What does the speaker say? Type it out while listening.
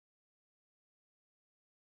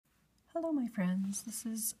Hello my friends, this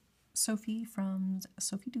is Sophie from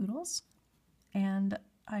Sophie Doodles, and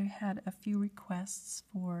I had a few requests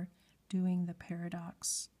for doing the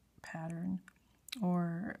paradox pattern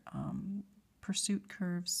or pursuit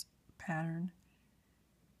curves pattern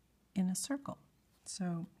in a circle.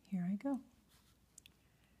 So here I go.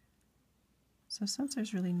 So since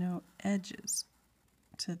there's really no edges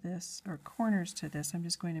to this or corners to this, I'm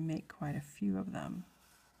just going to make quite a few of them.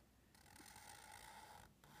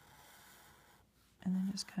 And then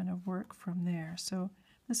just kind of work from there. So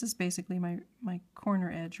this is basically my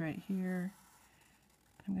corner edge right here.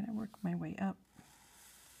 I'm going to work my way up.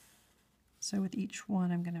 So with each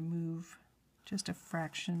one I'm going to move just a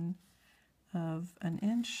fraction of an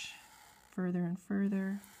inch further and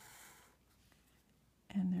further.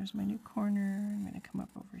 And there's my new corner. I'm going to come up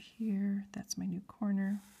over here. That's my new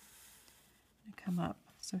corner. I'm going to come up.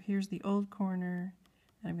 So here's the old corner,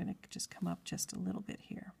 and I'm going to just come up just a little bit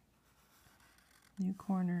here. New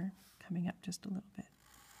corner, coming up just a little bit.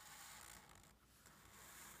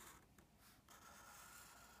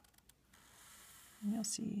 And you'll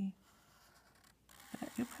see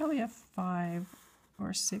that you'll probably have 5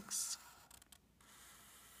 or 6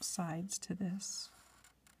 sides to this.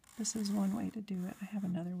 This is one way to do it. I have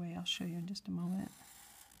another way I'll show you in just a moment.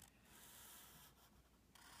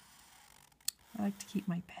 I like to keep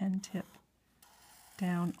my pen tip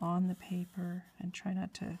down on the paper and try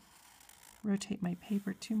not to rotate my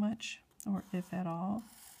paper too much, or if at all,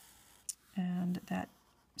 and that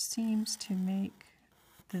seems to make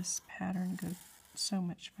this pattern go so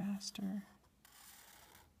much faster.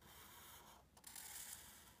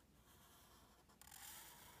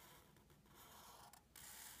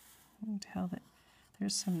 You can tell that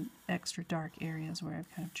there's some extra dark areas where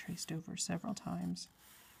I've kind of traced over several times,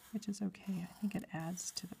 which is okay. I think it adds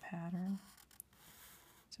to the pattern.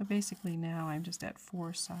 So basically now I'm just at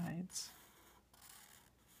 4 sides.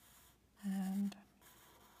 And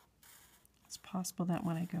it's possible that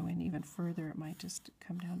when I go in even further, it might just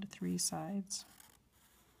come down to 3 sides.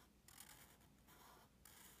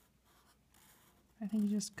 I think you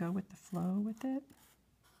just go with the flow with it.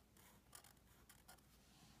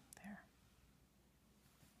 There.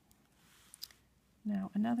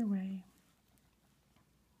 Now, another way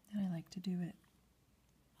that I like to do it.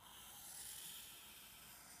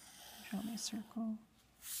 Draw my circle.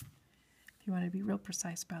 If you want to be real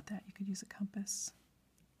precise about that, you could use a compass.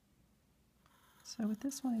 So with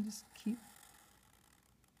this one, I just keep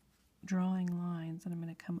drawing lines, and I'm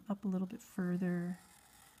going to come up a little bit further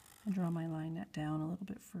and draw my line net down a little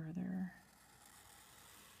bit further.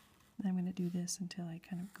 And I'm going to do this until I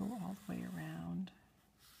kind of go all the way around.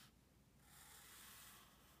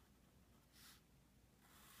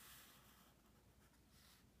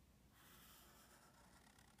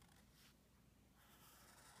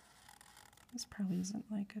 This probably isn't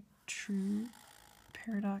like a true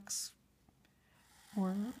paradox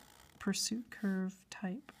or pursuit curve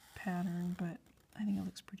type pattern, but I think it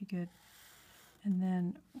looks pretty good. And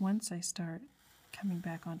then once I start coming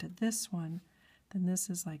back onto this one, then this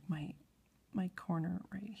is like my corner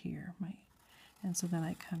right here. And so then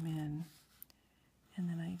I come in, and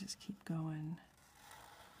then I just keep going.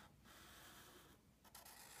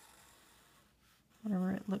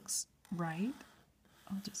 Whatever it looks right,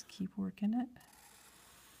 I'll just keep working it.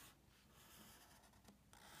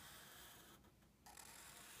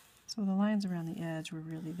 So the lines around the edge were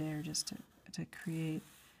really there just to create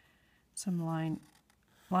some line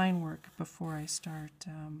work before I start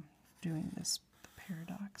doing the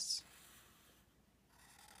paradox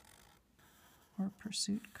or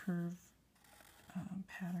pursuit curve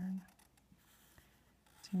pattern.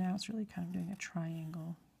 See, now it's really kind of doing a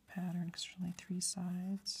triangle pattern because there's only 3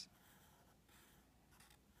 sides.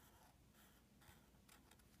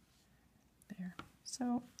 There.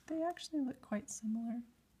 So they actually look quite similar.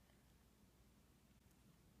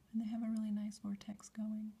 And they have a really nice vortex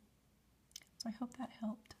going. So I hope that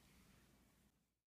helped.